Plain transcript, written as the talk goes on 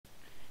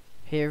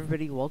Hey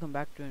everybody, welcome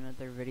back to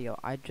another video.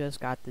 I just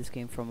got this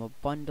game from a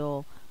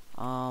bundle,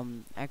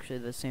 actually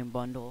the same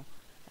bundle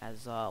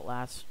as the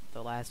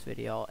last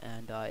video,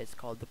 and it's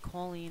called the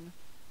culling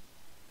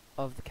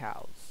of the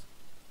cows.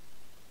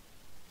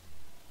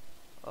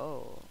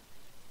 Oh,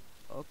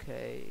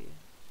 okay.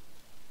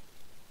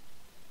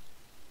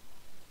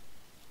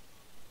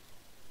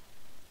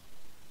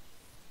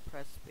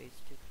 Press space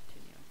to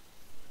continue.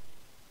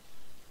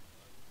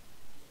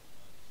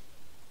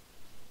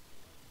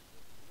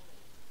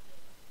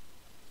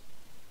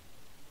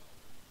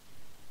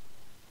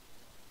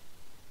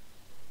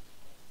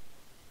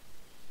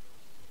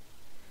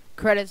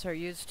 Credits are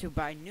used to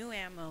buy new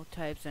ammo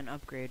types and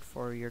upgrades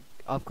for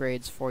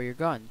your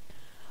gun.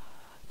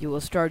 You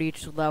will start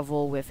each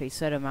level with a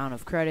set amount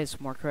of credits.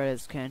 More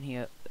credits can he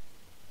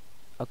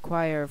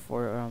acquire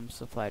for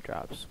supply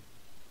drops.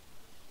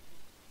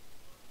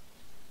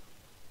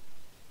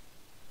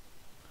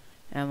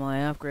 Ammo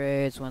and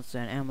upgrades. Once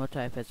an ammo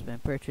type has been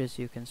purchased,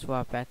 you can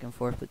swap back and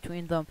forth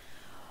between them.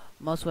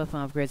 Most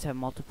weapon upgrades have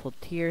multiple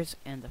tiers,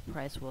 and the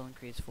price will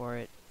increase for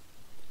it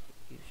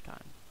each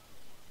time.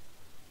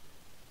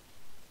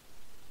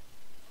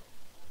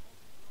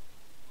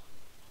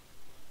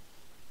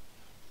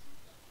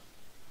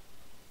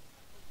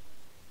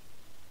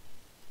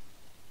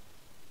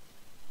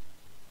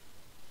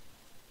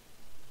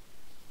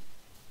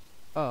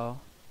 Oh.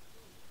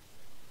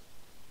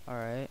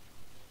 Alright.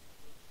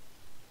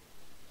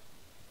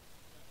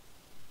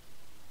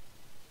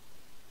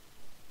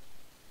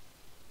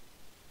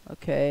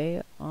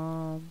 Okay,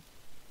 oh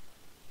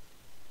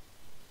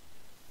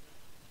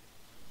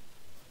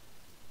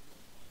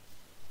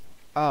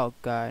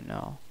god,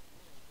 no.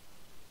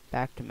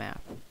 Back to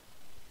map.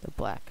 The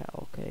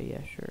blackout, okay,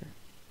 yeah, sure.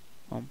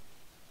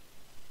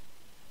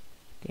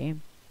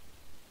 Game?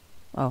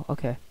 Oh,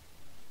 okay.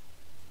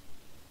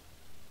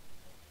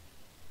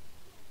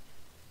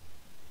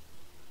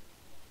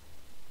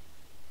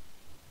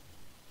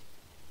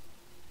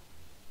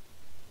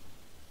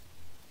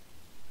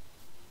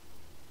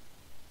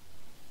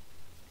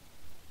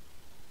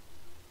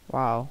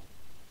 Wow.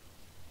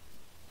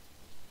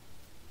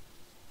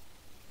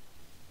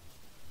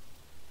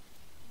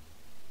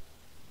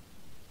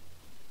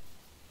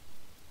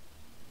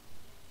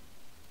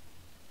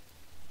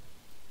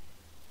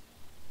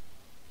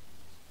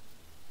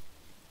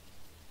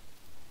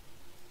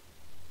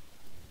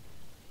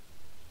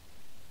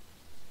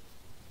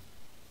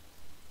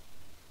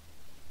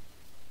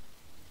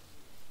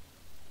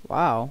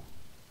 Wow.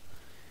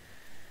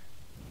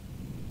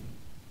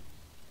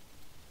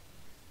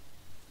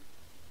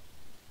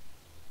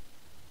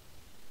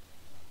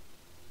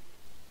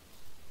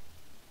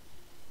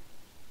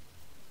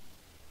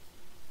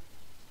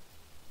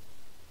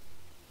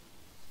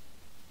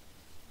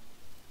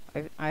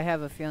 I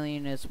have a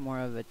feeling it's more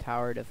of a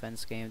tower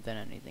defense game than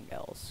anything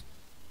else.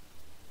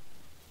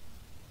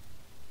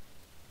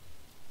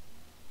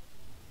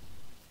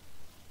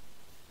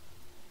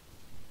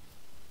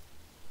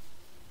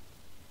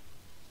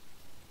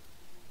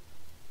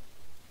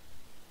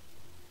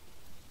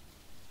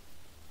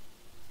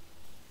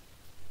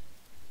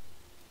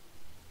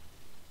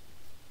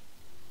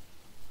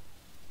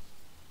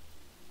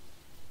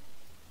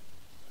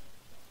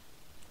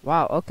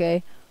 Wow,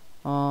 okay.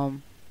 I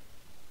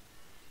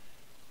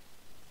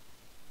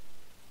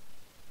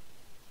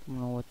don't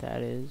know what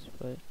that is,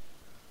 but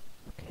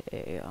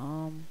okay,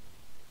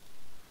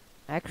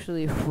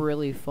 actually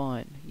really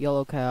fun.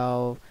 Yellow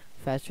cow,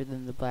 faster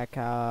than the black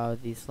cow,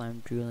 the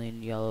slime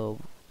drooling yellow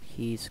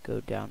heaths go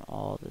down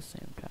all at the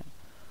same time.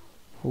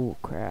 Oh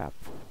crap.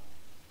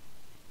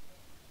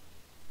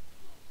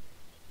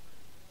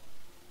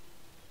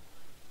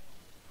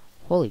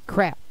 Holy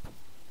crap.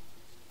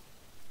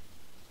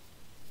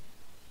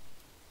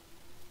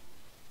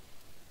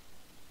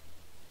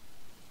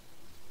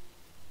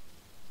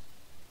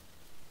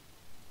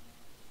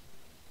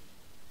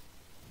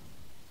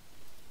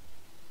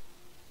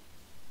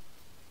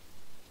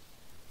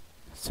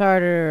 It's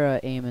harder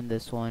aim in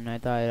this one. I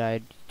thought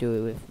I'd do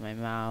it with my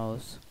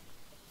mouse.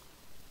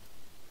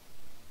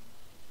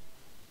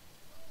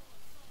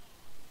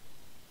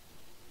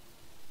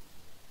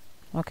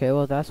 Okay,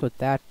 well that's what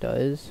that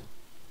does.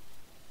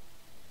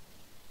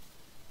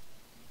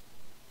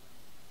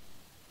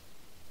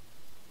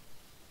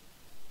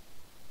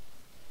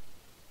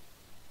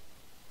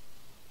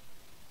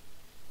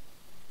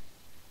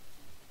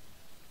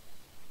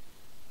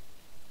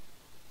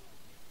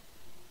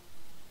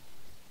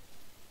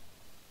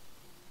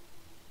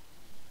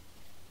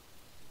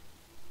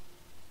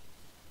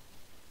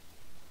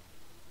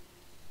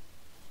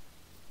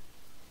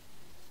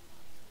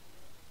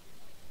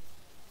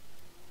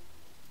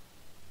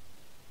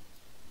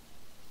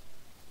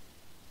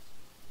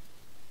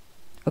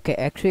 Okay,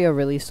 actually a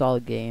really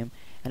solid game.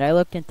 And I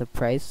looked at the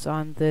price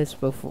on this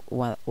before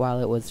while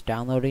it was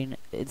downloading.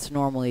 It's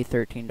normally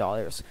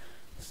 $13.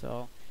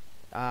 So,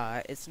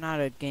 it's not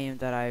a game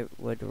that I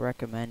would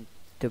recommend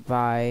to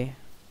buy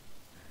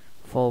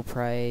full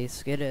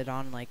price. Get it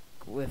on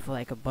with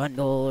like a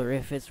bundle, or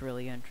if it's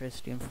really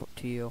interesting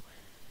to you.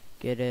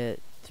 get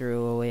it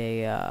through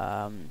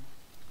a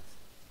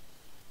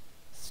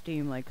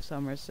Steam like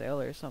summer sale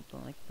or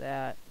something like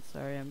that.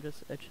 Sorry, I'm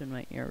just itching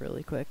my ear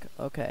really quick.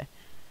 Okay.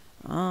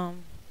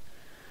 Um.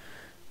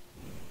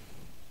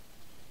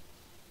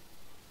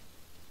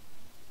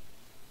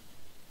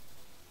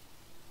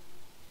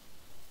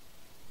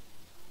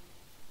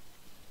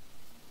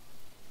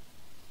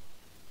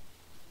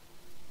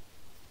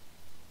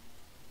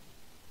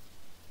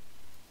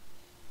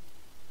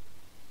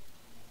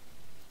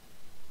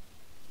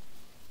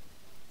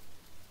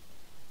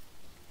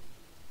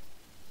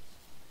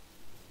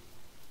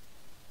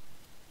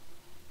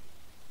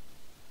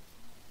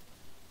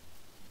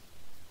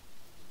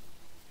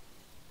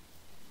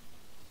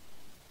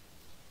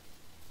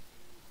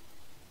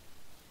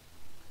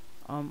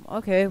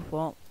 Okay.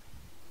 Well,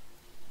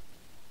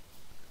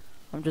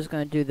 I'm just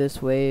gonna do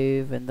this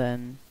wave and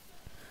then.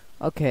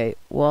 Okay.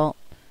 Well,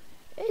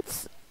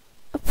 it's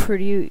a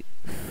pretty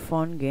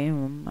fun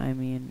game. I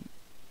mean,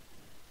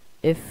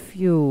 if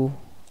you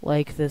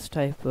like this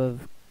type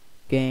of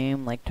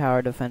game, like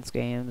tower defense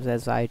games,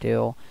 as I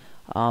do,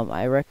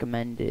 I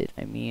recommend it.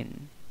 I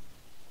mean,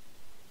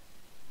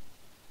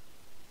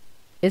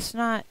 it's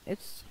not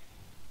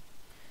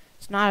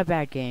a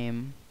bad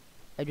game.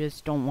 I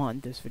just don't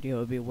want this video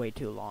to be way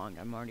too long.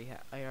 I already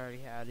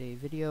had a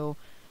video.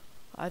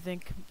 I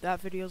think that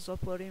video's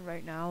uploading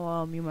right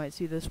now. You might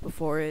see this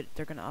before it.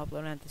 They're gonna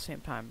upload it at the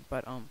same time.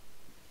 But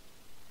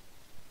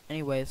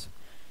anyways,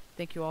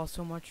 thank you all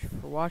so much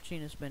for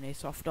watching. It's been a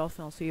Soft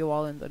Dolphin. I'll see you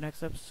all in the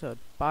next episode.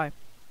 Bye.